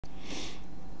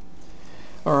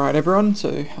Alright everyone,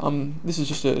 so this is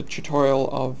just a tutorial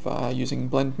of using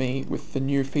BlendME with the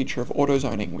new feature of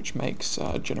auto-zoning, which makes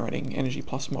generating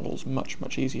EnergyPlus models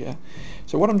much easier.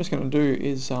 So what I'm just going to do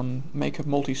is make a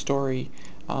multi-story,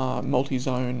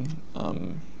 multi-zone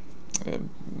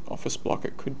office block.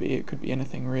 It could be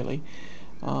anything really.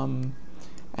 And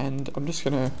I'm just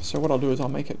going to, so what I'll do is I'll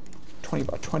make it 20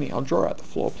 by 20. I'll draw out the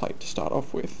floor plate to start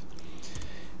off with.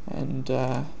 And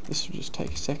this will just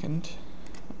take a second.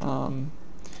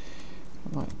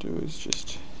 What I might do is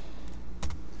just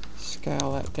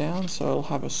scale that down so it'll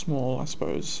have a small, I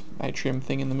suppose, atrium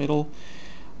thing in the middle.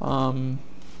 What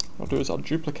I'll do is I'll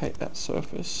duplicate that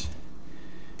surface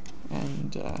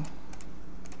and I'll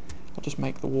just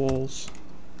make the walls.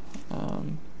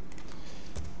 There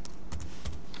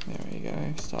we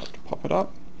go, start to pop it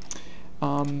up.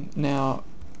 Now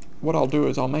what I'll do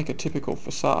is I'll make a typical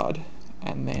facade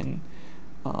and then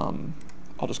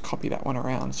I'll just copy that one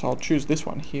around. So I'll choose this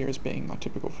one here as being my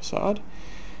typical facade,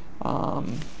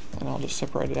 and I'll just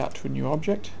separate it out to a new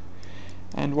object.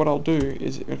 And what I'll do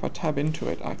is, if I tab into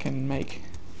it, I can make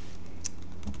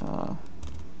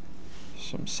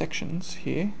some sections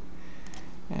here,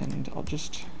 and I'll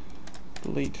just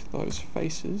delete those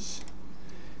faces,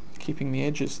 keeping the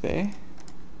edges there.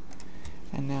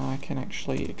 And now I can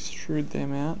actually extrude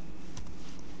them out,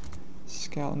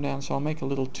 scale them down. So I'll make a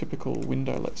little typical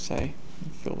window, let's say,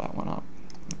 and fill that one up.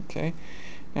 Okay,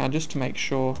 now just to make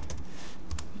sure,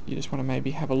 you just want to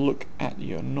maybe have a look at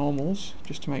your normals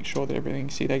just to make sure that everything,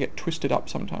 see, they get twisted up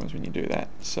sometimes when you do that,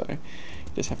 so you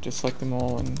just have to select them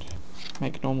all and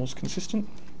make normals consistent.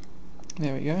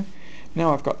 There we go.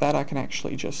 Now I've got that, I can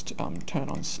actually just turn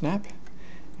on snap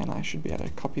and I should be able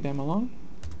to copy them along.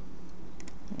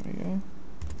 There we go.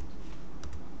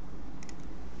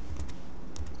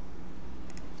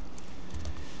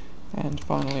 And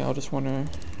finally I'll just want to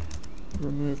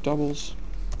remove doubles.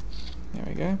 There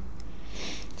we go.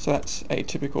 So that's a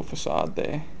typical facade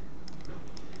there.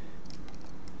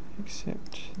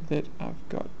 Except that I've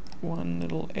got one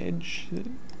little edge that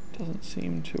doesn't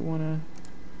seem to want to...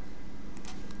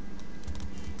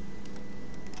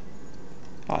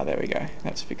 Ah, there we go.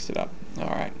 That's fixed it up.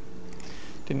 Alright.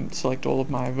 Didn't select all of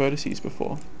my vertices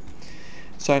before.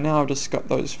 So now I've just got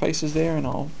those faces there and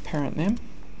I'll parent them.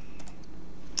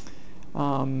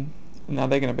 Now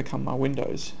they're going to become my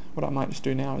windows. What I might just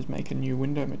do now is make a new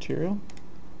window material.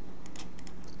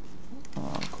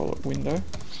 I'll call it window.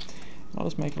 I'll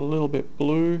just make it a little bit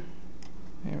blue.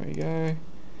 There we go.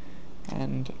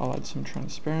 And I'll add some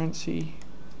transparency.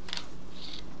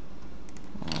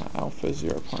 Alpha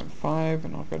 0.5,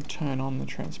 and I've got to turn on the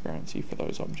transparency for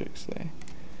those objects there.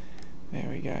 There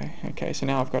we go. Okay, so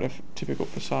now I've got a typical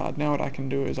facade. Now what I can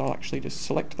do is I'll actually just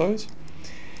select those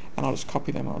and I'll just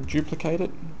copy them. I'll duplicate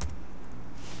it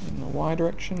in the Y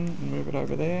direction and move it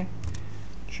over there,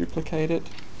 duplicate it,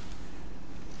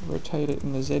 rotate it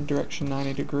in the Z direction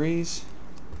 90 degrees.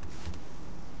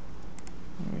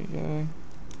 There we go.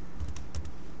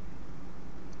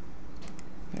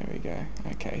 There we go.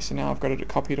 Okay, so now I've got it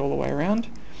copied all the way around.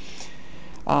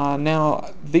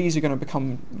 Now these are going to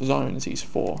become zones, these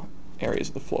four areas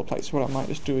of the floor plate. So what I might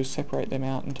just do is separate them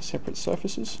out into separate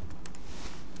surfaces,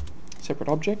 separate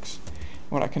objects.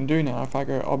 What I can do now, if I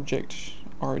go Object,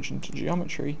 Origin to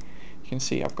Geometry, you can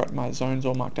see I've got my zones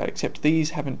all marked out, except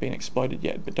these haven't been exploded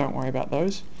yet, but don't worry about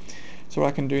those. So what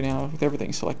I can do now, with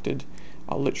everything selected,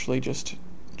 I'll literally just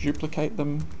duplicate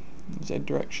them in Z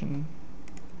direction,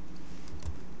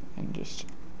 and just,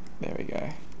 there we go,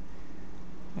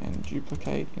 and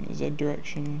duplicate in the Z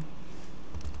direction.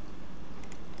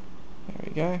 There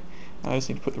we go. I just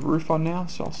need to put the roof on now,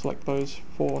 so I'll select those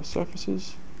four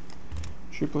surfaces,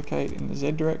 duplicate in the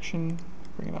Z direction,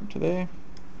 bring it up to there.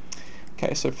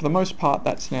 Okay, so for the most part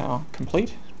that's now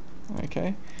complete.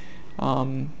 Okay,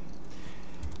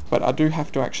 but I do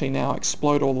have to actually now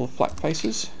explode all the flat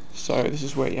faces, so this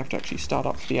is where you have to actually start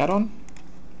up the add-on.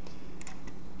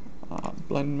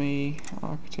 BlendME,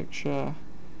 Architecture,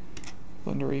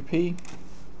 Blender EP,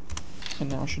 and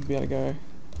now I should be able to go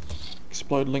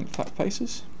explode linked flat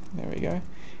faces. There we go.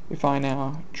 If I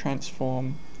now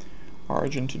transform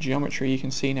Origin to Geometry, you can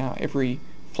see now every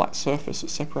flat surface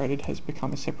that's separated has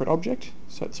become a separate object,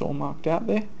 so it's all marked out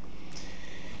there.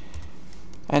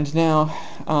 And now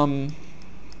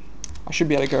I should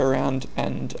be able to go around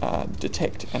and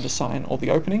detect and assign all the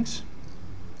openings.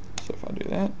 So if I do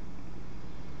that,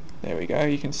 there we go,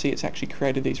 you can see it's actually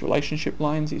created these relationship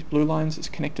lines, these blue lines. It's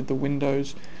connected the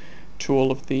windows to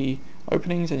all of the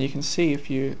openings, and you can see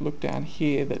if you look down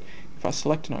here that if I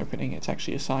select an opening, it's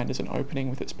actually assigned as an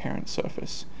opening with its parent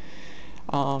surface.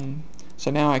 So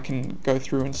now I can go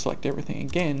through and select everything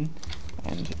again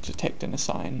and detect and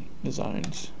assign the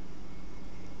zones.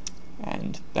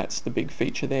 And that's the big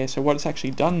feature there. So what it's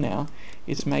actually done now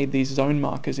is made these zone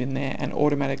markers in there and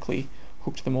automatically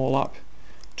hooked them all up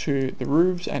to the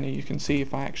roofs. And you can see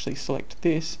if I actually select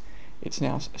this, it's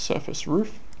now a surface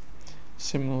roof.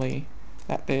 Similarly,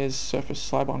 that there's surface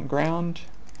slab on ground.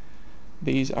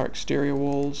 These are exterior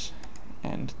walls,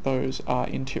 and those are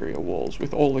interior walls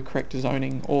with all the correct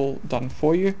zoning all done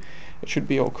for you. It should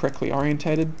be all correctly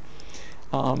orientated.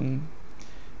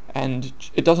 And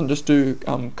it doesn't just do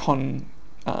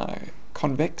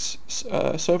convex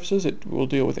surfaces, it will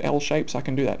deal with L shapes. I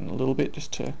can do that in a little bit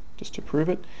just to prove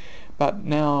it. But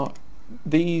now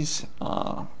these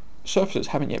surfaces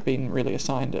haven't yet been really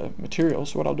assigned a material,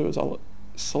 so what I'll do is I'll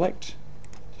select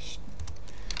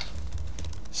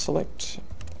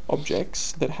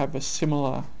objects that have a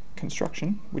similar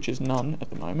construction, which is none at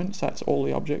the moment, so that's all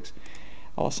the objects.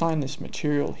 I'll assign this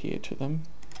material here to them,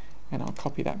 and I'll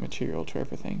copy that material to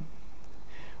everything.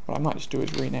 What I might just do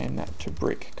is rename that to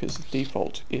brick, because the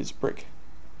default is brick.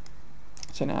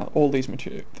 So now all these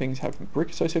things have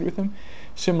brick associated with them.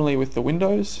 Similarly with the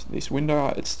windows, this window,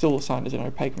 it's still assigned as an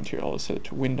opaque material. I'll set it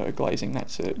to window glazing.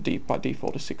 That's by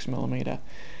default a 6mm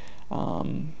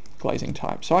glazing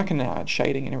type. So I can now add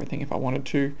shading and everything if I wanted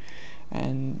to,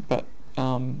 but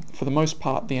for the most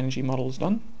part the energy model is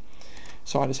done.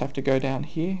 So I just have to go down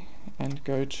here and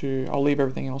go to, I'll leave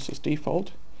everything else as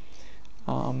default.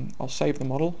 I'll save the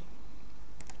model.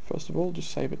 First of all,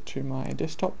 just save it to my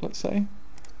desktop, let's say.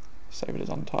 Save it as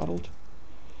untitled.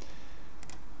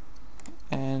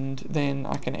 And then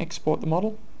I can export the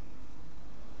model.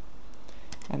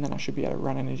 And then I should be able to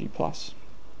run EnergyPlus.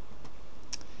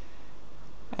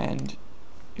 And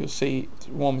you'll see it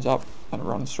warms up and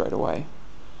runs straight away.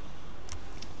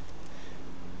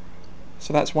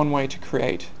 So that's one way to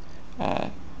create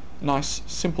a nice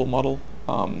simple model,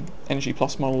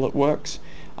 EnergyPlus model that works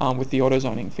with the auto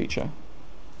zoning feature.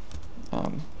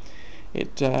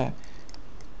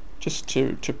 Just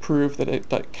to prove that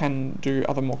it can do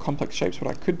other more complex shapes, what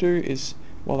I could do is,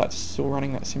 while that's still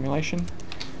running that simulation,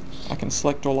 I can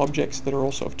select all objects that are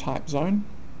also of type zone,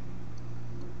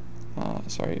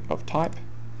 of type,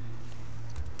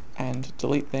 and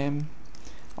delete them.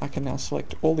 I can now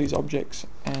select all these objects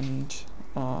and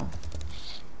oops,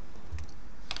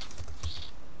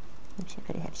 I've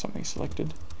got to have something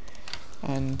selected,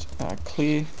 and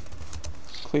clear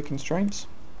constraints.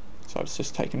 So it's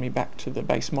just taken me back to the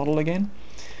base model again.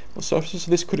 The surfaces,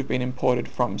 so this could have been imported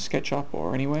from SketchUp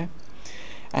or anywhere.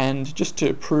 And just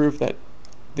to prove that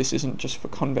this isn't just for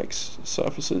convex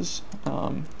surfaces,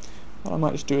 what I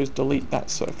might just do is delete that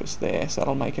surface there, so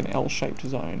that'll make an L-shaped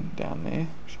zone down there.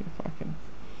 Actually, if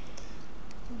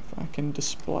I can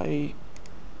display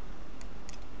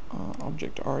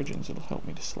object origins, it'll help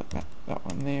me to select that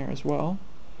one there as well.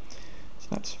 So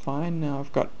that's fine. Now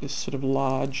I've got this sort of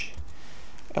large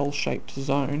L-shaped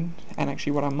zone, and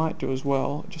actually what I might do as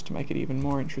well, just to make it even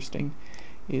more interesting,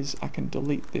 is I can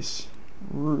delete this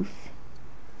roof.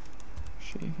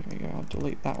 Actually, here we go, I'll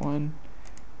delete that one,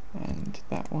 and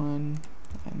that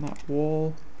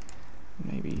wall,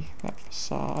 maybe that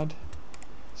facade.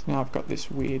 So now I've got this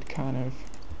weird kind of,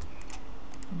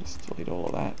 I'll just delete all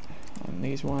of that, and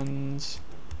these ones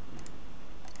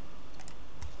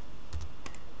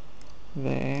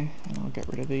there, and I'll get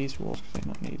rid of these walls because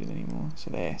they're not needed anymore. So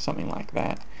there, something like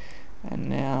that. And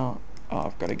now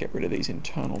I've got to get rid of these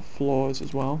internal floors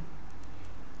as well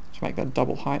to make that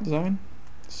double height zone.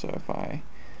 So if I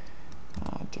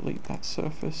delete that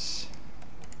surface,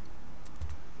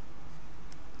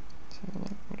 so what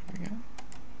have we got?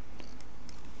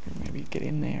 Maybe get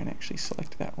in there and actually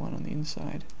select that one on the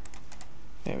inside.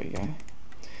 There we go.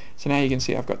 So now you can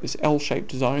see I've got this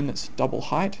L-shaped zone that's double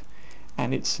height,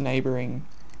 and its neighbouring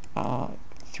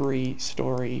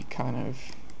 3-story kind of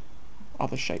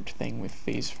other shaped thing with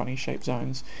these funny shaped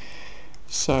zones.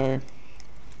 So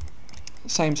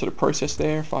same sort of process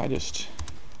there. If I just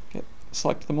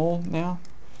select them all now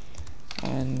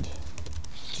and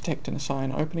detect and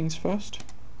assign openings first.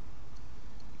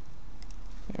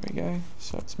 There we go.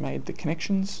 So it's made the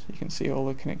connections. You can see all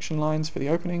the connection lines for the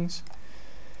openings.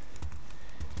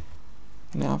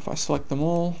 Now if I select them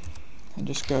all and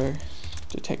just go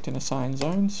detect and assign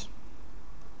zones,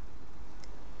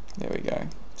 there we go.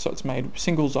 So it's made a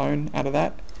single zone out of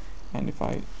that, and if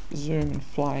I zoom and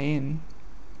fly in,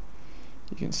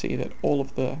 you can see that all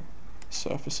of the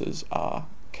surfaces are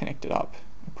connected up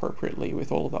appropriately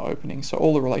with all of the openings, so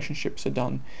all the relationships are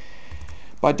done.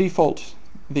 By default,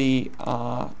 the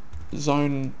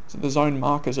zone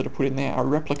markers that are put in there are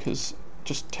replicas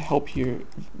just to help you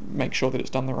make sure that it's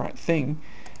done the right thing.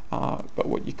 but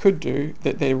what you could do,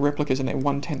 that they're replicas and they're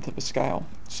 1/10 of a scale.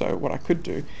 So what I could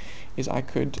do is I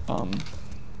could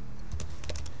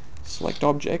select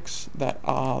objects that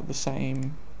are the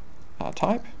same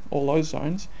type, all those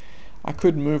zones. I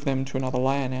could move them to another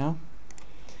layer now,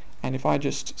 and if I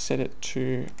just set it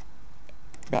to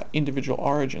about individual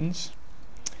origins,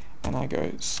 and I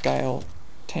go scale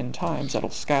 10 times, that'll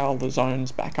scale the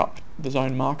zones back up, the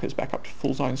zone markers back up to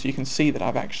full zones, so you can see that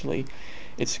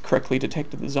it's correctly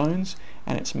detected the zones,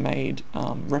 and it's made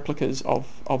replicas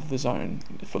of the zone,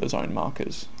 for the zone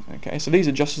markers. Okay, so these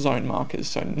are just zone markers,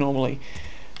 so normally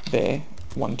they're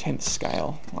 1/10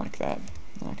 scale, like that.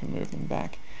 And I can move them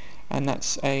back. And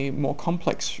that's a more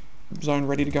complex zone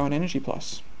ready to go in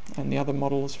EnergyPlus, and the other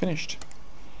model is finished.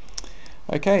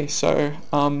 Okay, so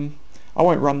I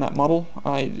won't run that model.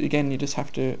 Again, you just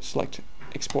have to select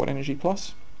Export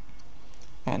EnergyPlus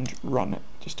and run it,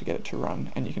 just to get it to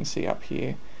run, and you can see up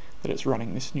here that it's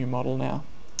running this new model now.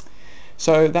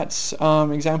 So that's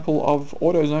an example of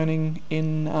auto zoning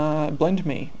in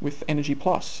BlendME with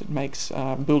EnergyPlus. It makes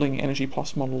building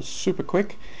EnergyPlus models super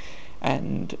quick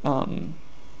and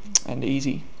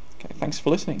easy. Okay, thanks for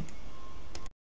listening.